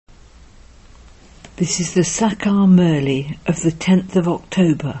This is the Sakar Murli of the 10th of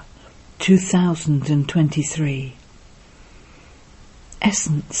October 2023.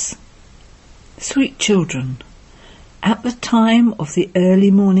 Essence. Sweet children, at the time of the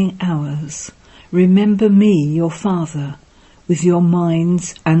early morning hours, remember me, your Father, with your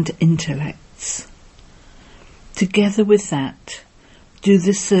minds and intellects. Together with that, do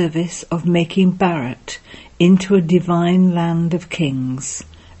the service of making Bharat into a divine land of kings,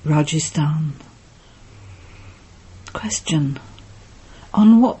 Rajasthan. Question.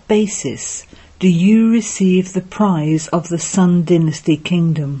 On what basis do you receive the prize of the Sun Dynasty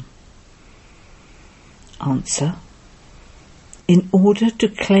Kingdom? Answer. In order to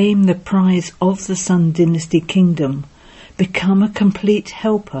claim the prize of the Sun Dynasty Kingdom, become a complete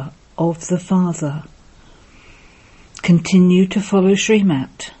helper of the Father. Continue to follow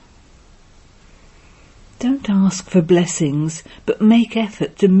Srimat. Don't ask for blessings, but make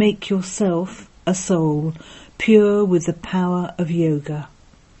effort to make yourself a soul pure with the power of yoga.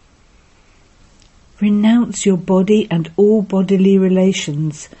 Renounce your body and all bodily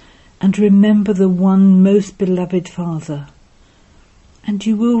relations and remember the one most beloved Father, and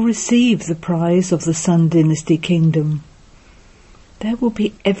you will receive the prize of the Sun Dynasty Kingdom. There will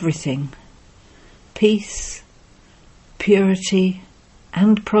be everything: peace, purity,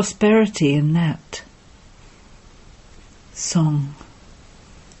 and prosperity in that. Song.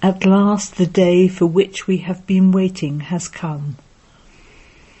 At last the day for which we have been waiting has come.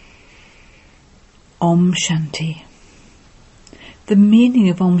 Om Shanti. The meaning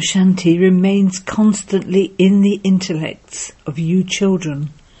of Om Shanti remains constantly in the intellects of you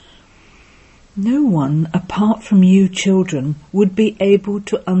children. No one apart from you children would be able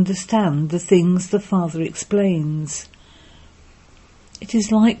to understand the things the Father explains. It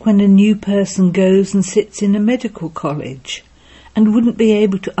is like when a new person goes and sits in a medical college and wouldn't be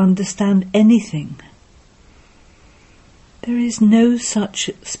able to understand anything. There is no such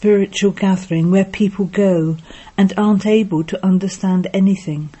spiritual gathering where people go and aren't able to understand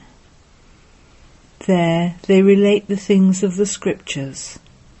anything. There they relate the things of the scriptures.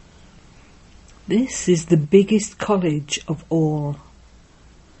 This is the biggest college of all.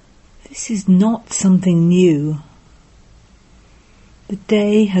 This is not something new. The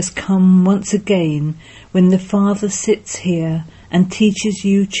day has come once again when the Father sits here and teaches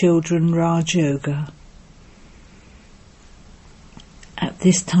you children Raj Yoga. At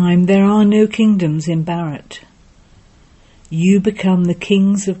this time there are no kingdoms in Bharat. You become the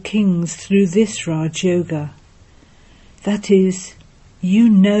kings of kings through this Raj Yoga. That is, you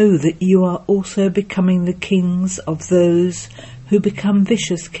know that you are also becoming the kings of those who become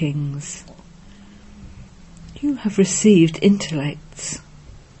vicious kings. You have received intellects.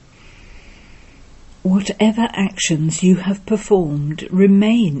 Whatever actions you have performed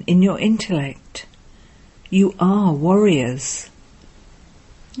remain in your intellect. You are warriors.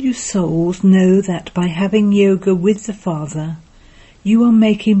 You souls know that by having yoga with the Father, you are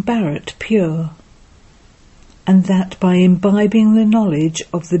making Bharat pure, and that by imbibing the knowledge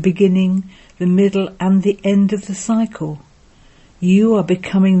of the beginning, the middle and the end of the cycle, you are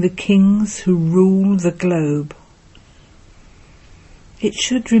becoming the kings who rule the globe. It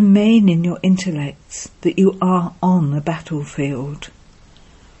should remain in your intellects that you are on a battlefield.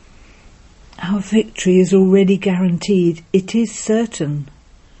 Our victory is already guaranteed. It is certain.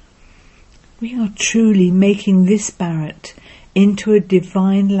 We are truly making this Bharat into a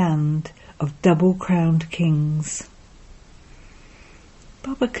divine land of double-crowned kings.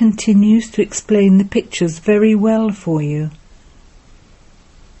 Baba continues to explain the pictures very well for you.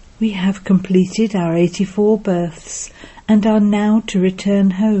 We have completed our 84 births and are now to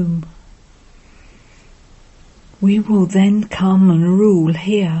return home. We will then come and rule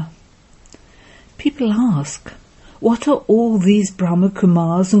here. People ask, what are all these Brahma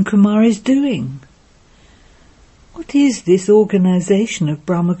Kumaris and Kumaris doing? What is this organisation of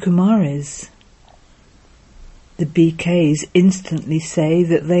Brahma Kumaris? The BKs instantly say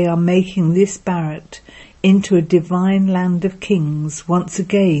that they are making this Bharat into a divine land of kings once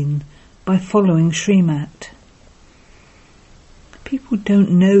again by following Srimat. People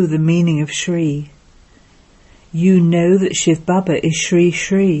don't know the meaning of Shri. You know that Shiv Baba is Shri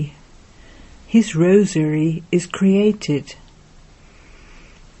Shri. His rosary is created.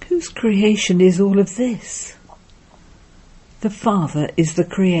 Whose creation is all of this? The Father is the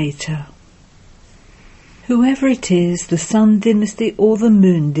creator. Whoever it is, the Sun Dynasty or the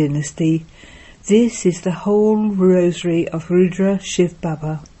Moon Dynasty, this is the whole rosary of Rudra Shiv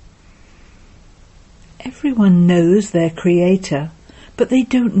Baba. Everyone knows their creator, but they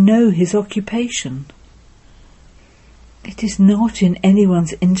don't know his occupation. It is not in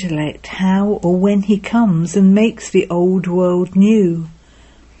anyone's intellect how or when he comes and makes the old world new.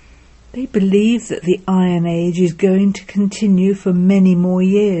 They believe that the Iron Age is going to continue for many more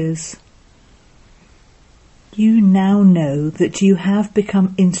years. You now know that you have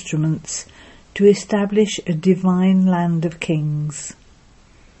become instruments to establish a divine land of kings.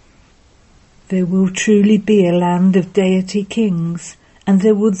 There will truly be a land of deity kings, and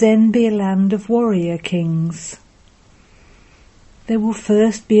there will then be a land of warrior kings. There will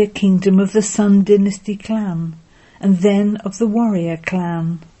first be a kingdom of the Sun Dynasty clan, and then of the warrior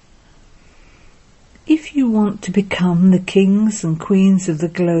clan. If you want to become the kings and queens of the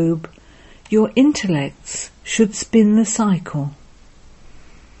globe, your intellects should spin the cycle.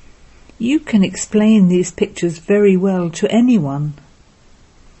 You can explain these pictures very well to anyone.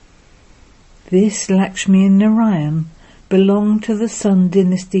 This Lakshmi and Narayan belong to the Sun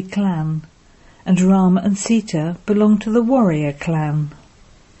Dynasty clan, and Rama and Sita belong to the warrior clan.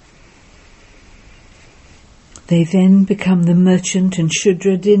 They then become the merchant and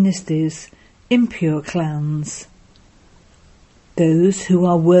Shudra dynasties, impure clans. Those who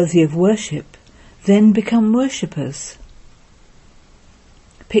are worthy of worship then become worshippers.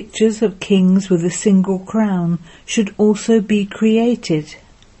 Pictures of kings with a single crown should also be created.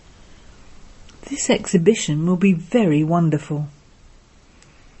 This exhibition will be very wonderful.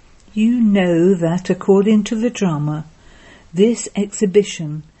 You know that according to the drama, this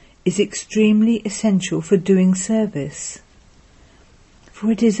exhibition is extremely essential for doing service,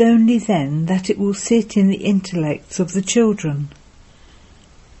 for it is only then that it will sit in the intellects of the children.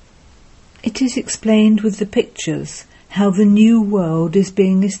 It is explained with the pictures how the new world is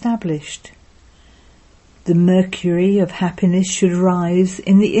being established. The mercury of happiness should rise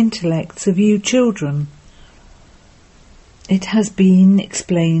in the intellects of you children. It has been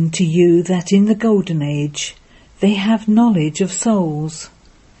explained to you that in the Golden Age they have knowledge of souls.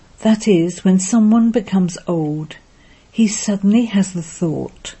 That is, when someone becomes old, he suddenly has the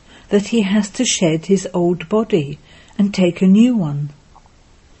thought that he has to shed his old body and take a new one.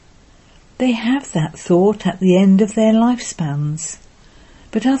 They have that thought at the end of their lifespans,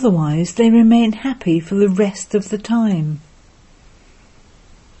 but otherwise they remain happy for the rest of the time.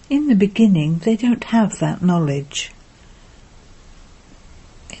 In the beginning they don't have that knowledge.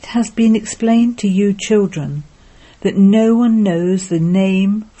 It has been explained to you children that no one knows the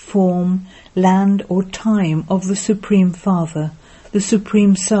name, form, land or time of the Supreme Father, the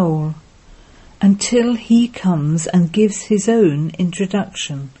Supreme Soul, until he comes and gives his own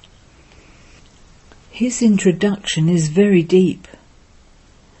introduction. His introduction is very deep.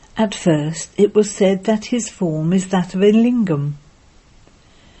 At first it was said that his form is that of a lingam.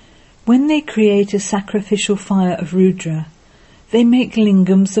 When they create a sacrificial fire of Rudra, they make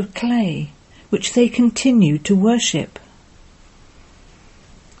lingams of clay, which they continue to worship.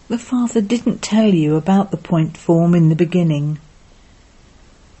 The Father didn't tell you about the point form in the beginning.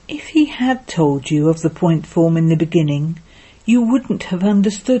 If he had told you of the point form in the beginning, you wouldn't have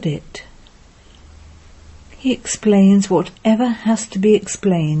understood it. He explains whatever has to be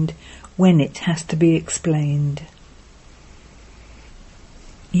explained when it has to be explained.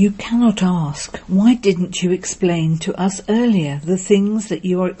 You cannot ask, why didn't you explain to us earlier the things that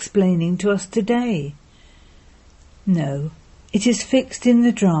you are explaining to us today? No, it is fixed in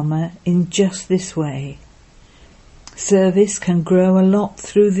the drama in just this way. Service can grow a lot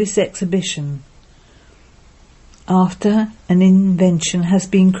through this exhibition. After an invention has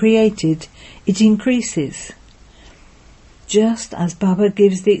been created, it increases. Just as Baba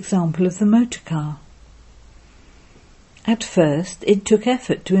gives the example of the motor car. At first it took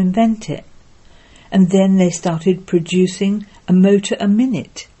effort to invent it, and then they started producing a motor a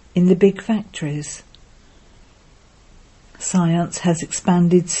minute in the big factories. Science has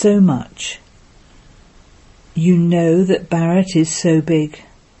expanded so much. You know that Bharat is so big,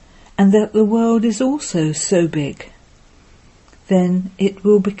 and that the world is also so big. Then it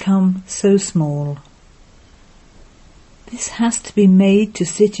will become so small. This has to be made to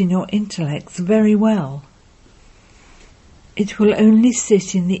sit in your intellects very well. It will only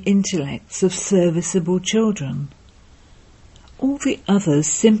sit in the intellects of serviceable children. All the others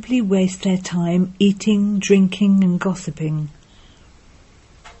simply waste their time eating, drinking and gossiping.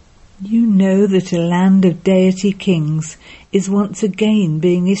 You know that a land of deity kings is once again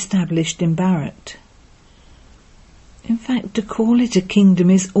being established in Bharat. In fact, to call it a kingdom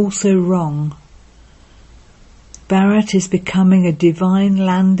is also wrong. Bharat is becoming a divine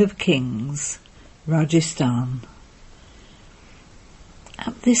land of kings, Rajasthan.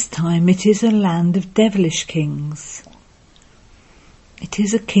 At this time it is a land of devilish kings. It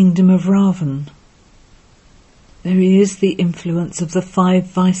is a kingdom of Ravan. There is the influence of the 5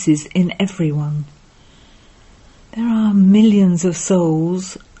 vices in everyone. There are millions of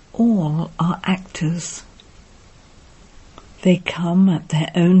souls, all are actors. They come at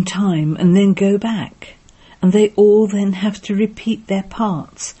their own time and then go back, and they all then have to repeat their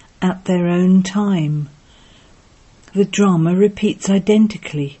parts at their own time. The drama repeats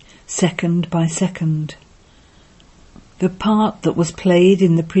identically, second by second. The part that was played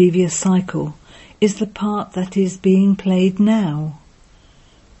in the previous cycle is the part that is being played now.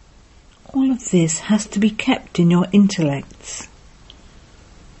 All of this has to be kept in your intellects.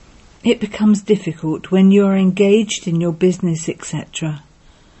 It becomes difficult when you are engaged in your business, etc.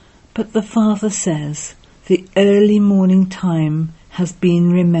 But the Father says the early morning time has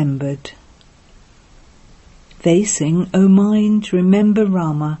been remembered. They sing, O mind, remember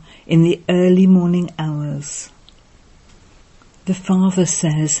Rama in the early morning hours. The Father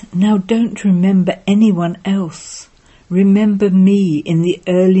says, now don't remember anyone else. Remember me in the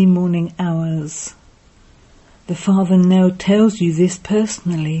early morning hours. The Father now tells you this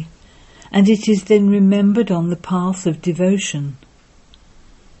personally, and it is then remembered on the path of devotion.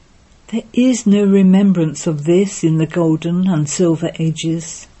 There is no remembrance of this in the golden and silver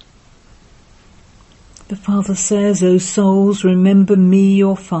ages. The Father says, O souls, remember me,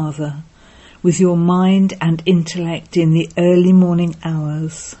 your Father, with your mind and intellect in the early morning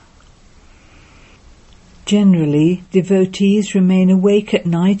hours. Generally, devotees remain awake at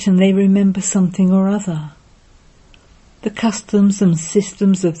night and they remember something or other. The customs and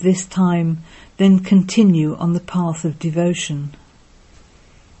systems of this time then continue on the path of devotion.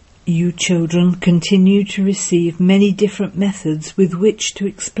 You children continue to receive many different methods with which to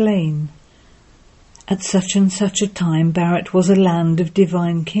explain. At such and such a time, Bharat was a land of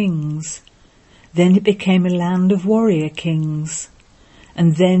divine kings. Then it became a land of warrior kings,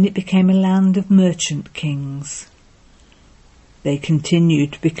 and then it became a land of merchant kings. They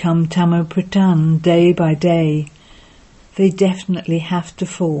continued to become Tamopradhan day by day. They definitely have to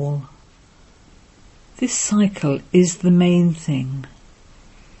fall. This cycle is the main thing.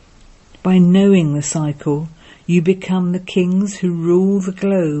 By knowing the cycle, you become the kings who rule the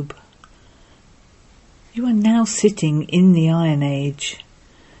globe. You are now sitting in the Iron Age.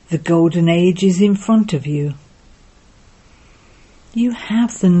 The Golden Age is in front of you. You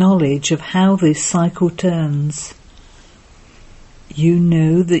have the knowledge of how this cycle turns. You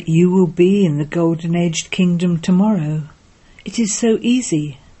know that you will be in the Golden Age kingdom tomorrow. It is so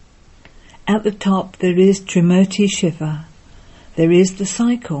easy. At the top there is Trimurti Shiva. There is the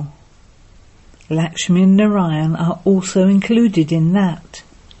cycle. Lakshmi and Narayan are also included in that.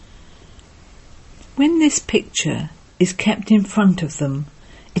 When this picture is kept in front of them,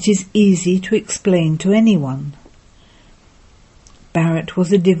 it is easy to explain to anyone. Bharat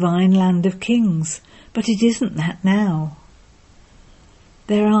was a divine land of kings, but it isn't that now.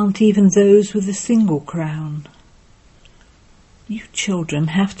 There aren't even those with a single crown. You children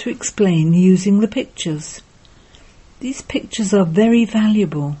have to explain using the pictures. These pictures are very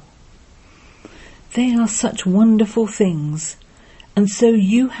valuable. They are such wonderful things, and so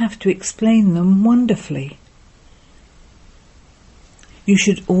you have to explain them wonderfully. You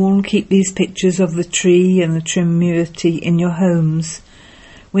should all keep these pictures of the tree and the Trimurti in your homes.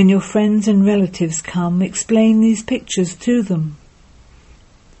 When your friends and relatives come, explain these pictures to them.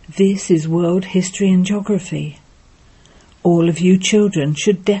 This is world history and geography. All of you children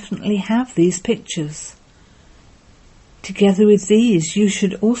should definitely have these pictures. Together with these, you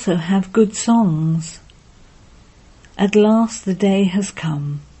should also have good songs. At last the day has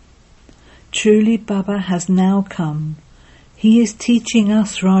come. Truly Baba has now come. He is teaching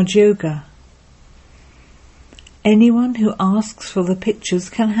us Raj Yoga. Anyone who asks for the pictures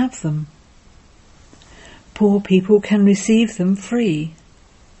can have them. Poor people can receive them free.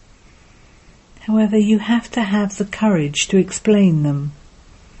 However, you have to have the courage to explain them.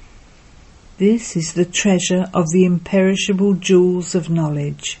 This is the treasure of the imperishable jewels of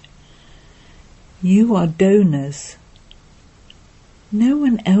knowledge. You are donors. No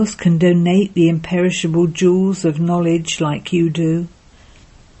one else can donate the imperishable jewels of knowledge like you do.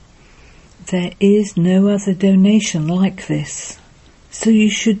 There is no other donation like this, so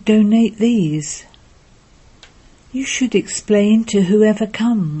you should donate these. You should explain to whoever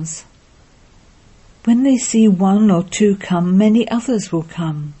comes. When they see 1 or 2 come, many others will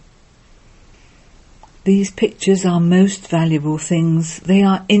come. These pictures are most valuable things. They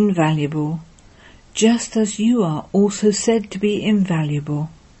are invaluable, just as you are also said to be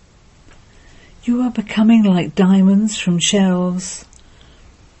invaluable. You are becoming like diamonds from shells.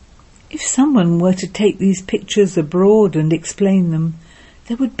 If someone were to take these pictures abroad and explain them,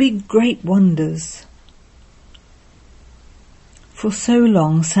 there would be great wonders. For so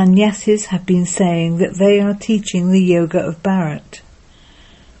long, sannyasis have been saying that they are teaching the yoga of Bharat.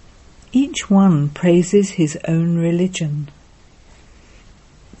 Each one praises his own religion.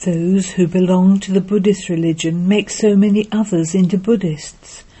 Those who belong to the Buddhist religion make so many others into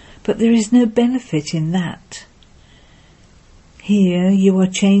Buddhists, but there is no benefit in that. Here you are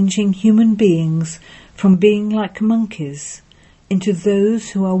changing human beings from being like monkeys into those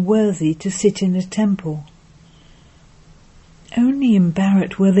who are worthy to sit in a temple. Only in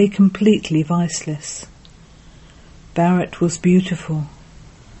Bharat were they completely viceless. Bharat was beautiful,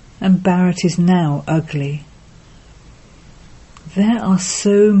 and Bharat is now ugly. There are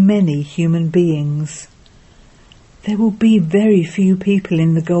so many human beings. There will be very few people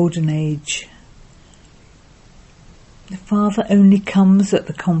in the Golden Age. The Father only comes at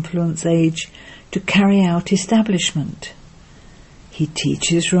the Confluence Age to carry out establishment. He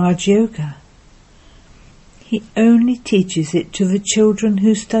teaches Raj Yoga. He only teaches it to the children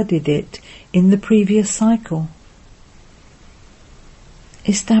who studied it in the previous cycle.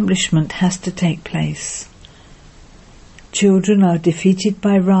 Establishment has to take place. Children are defeated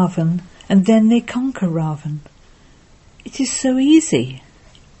by Ravan, and then they conquer Ravan. It is so easy.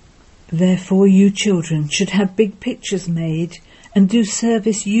 Therefore you children should have big pictures made and do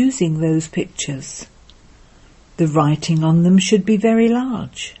service using those pictures. The writing on them should be very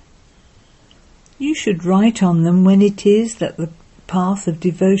large. You should write on them when it is that the path of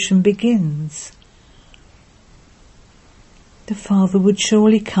devotion begins. The Father would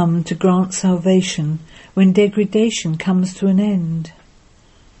surely come to grant salvation when degradation comes to an end.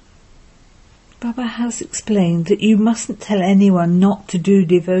 Baba has explained that you mustn't tell anyone not to do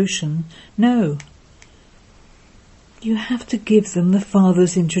devotion. No. You have to give them the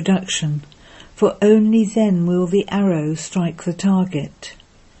Father's introduction, for only then will the arrow strike the target.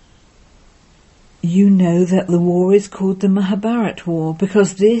 You know that the war is called the Mahabharat War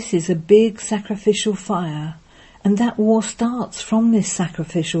because this is a big sacrificial fire, and that war starts from this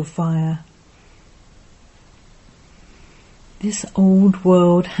sacrificial fire. This old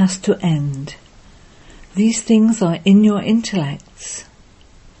world has to end. These things are in your intellects.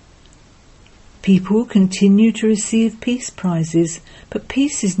 People continue to receive peace prizes, but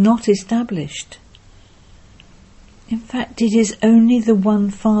peace is not established. In fact, it is only the one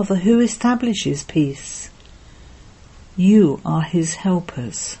Father who establishes peace. You are his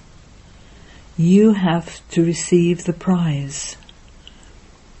helpers. You have to receive the prize.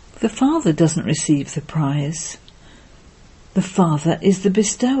 The Father doesn't receive the prize. The Father is the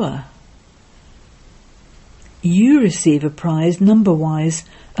bestower. You receive a prize number-wise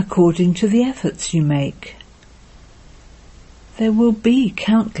according to the efforts you make. There will be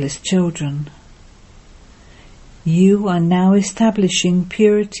countless children. You are now establishing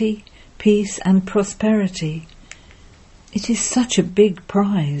purity, peace and prosperity. It is such a big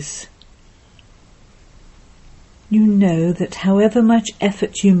prize. You know that however much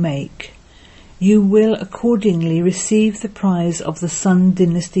effort you make, you will accordingly receive the prize of the Sun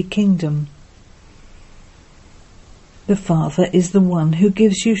Dynasty Kingdom. The Father is the one who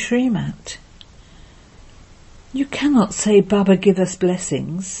gives you Srimat. You cannot say, Baba, give us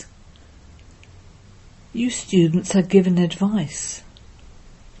blessings. You students are given advice.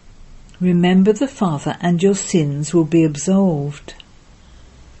 Remember the Father and your sins will be absolved.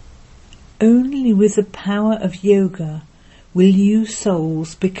 Only with the power of yoga will you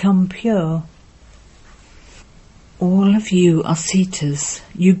souls become pure. All of you are Sitas.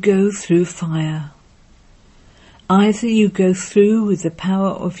 You go through fire. Either you go through with the power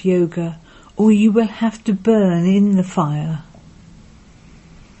of yoga, or you will have to burn in the fire.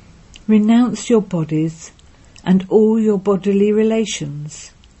 Renounce your bodies and all your bodily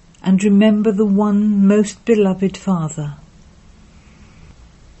relations, and remember the one most beloved Father.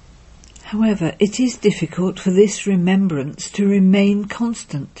 However, it is difficult for this remembrance to remain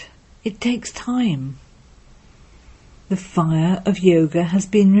constant. It takes time. The fire of yoga has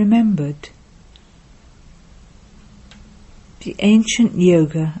been remembered. The ancient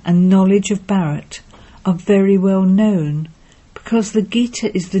yoga and knowledge of Bharat are very well known because the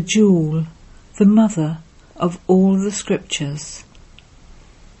Gita is the jewel, the mother of all the scriptures.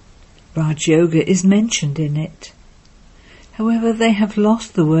 Raj Yoga is mentioned in it. However, they have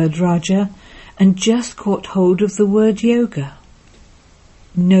lost the word Raja and just caught hold of the word yoga.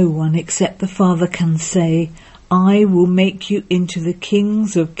 No one except the Father can say, I will make you into the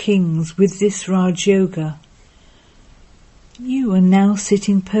kings of kings with this Raj Yoga. You are now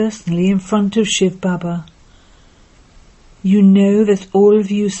sitting personally in front of Shiv Baba. You know that all of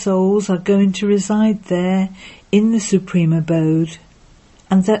you souls are going to reside there in the Supreme Abode,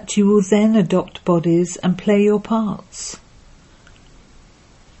 and that you will then adopt bodies and play your parts.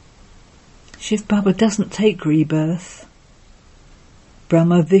 Shiv Baba doesn't take rebirth.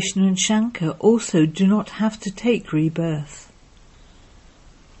 Brahma, Vishnu and Shankar also do not have to take rebirth.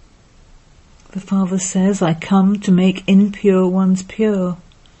 The Father says, I come to make impure ones pure.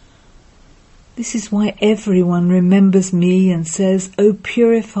 This is why everyone remembers me and says, O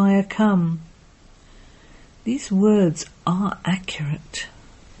purifier, come. These words are accurate.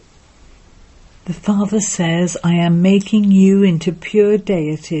 The Father says, I am making you into pure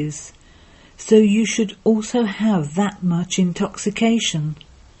deities, so you should also have that much intoxication.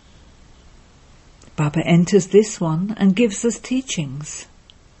 Baba enters this one and gives us teachings.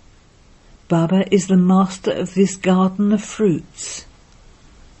 Baba is the master of this garden of fruits.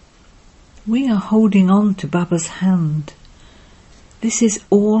 We are holding on to Baba's hand. This is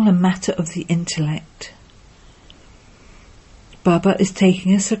all a matter of the intellect. Baba is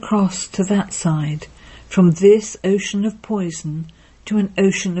taking us across to that side, from this ocean of poison to an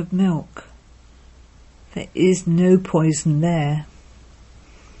ocean of milk. There is no poison there.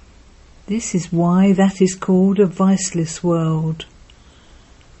 This is why that is called a viceless world.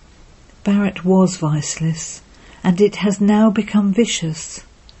 Bharat was viceless, and it has now become vicious.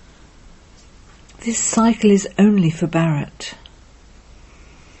 This cycle is only for Bharat.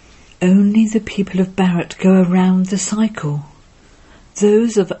 Only the people of Bharat go around the cycle.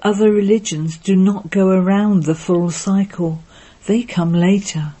 Those of other religions do not go around the full cycle. They come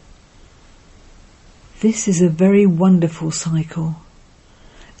later. This is a very wonderful cycle.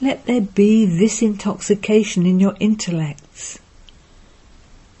 Let there be this intoxication in your intellects.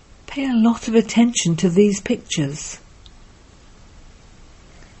 Pay a lot of attention to these pictures.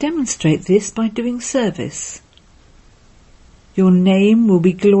 Demonstrate this by doing service. Your name will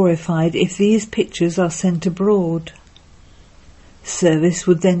be glorified if these pictures are sent abroad. Service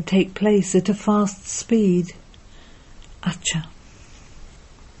would then take place at a fast speed. Acha.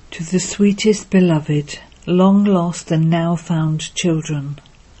 To the sweetest beloved, long lost and now found children.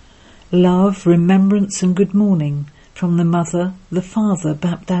 Love, remembrance and good morning from the Mother, the Father,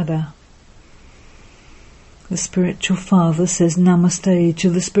 Bapdada. The spiritual father says Namaste to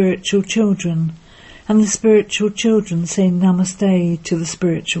the spiritual children, and the spiritual children say Namaste to the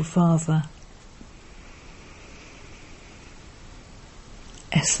spiritual father.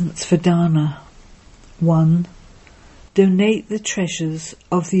 Essence for Dana. 1. Donate the treasures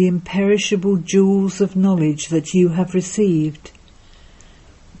of the imperishable jewels of knowledge that you have received.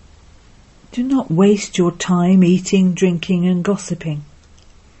 Do not waste your time eating, drinking and gossiping.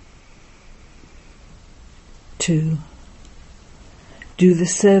 2. Do the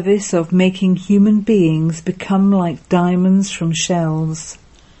service of making human beings become like diamonds from shells.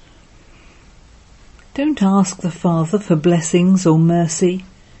 Don't ask the Father for blessings or mercy.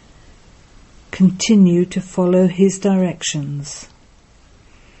 Continue to follow his directions.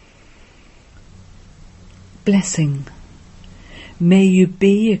 Blessing. May you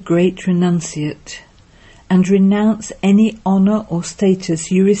be a great renunciate and renounce any honour or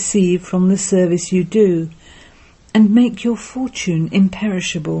status you receive from the service you do, and make your fortune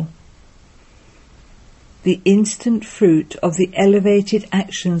imperishable. The instant fruit of the elevated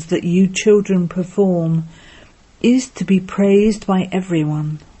actions that you children perform is to be praised by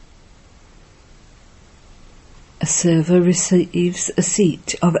everyone. A server receives a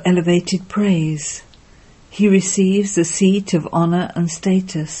seat of elevated praise. He receives a seat of honour and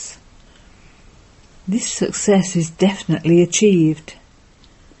status. This success is definitely achieved.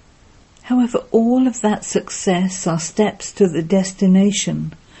 However, all of that success are steps to the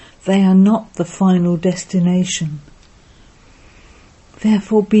destination. They are not the final destination.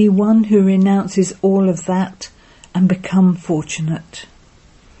 Therefore, be one who renounces all of that and become fortunate.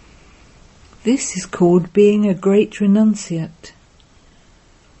 This is called being a great renunciate.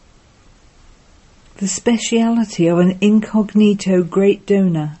 The speciality of an incognito great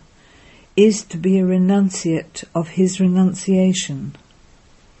donor is to be a renunciate of his renunciation.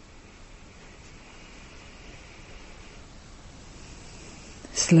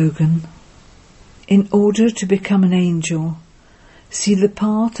 Slogan. In order to become an angel, see the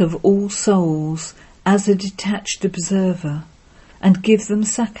part of all souls as a detached observer and give them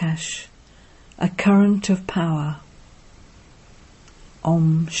sakash, a current of power.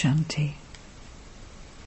 Om Shanti.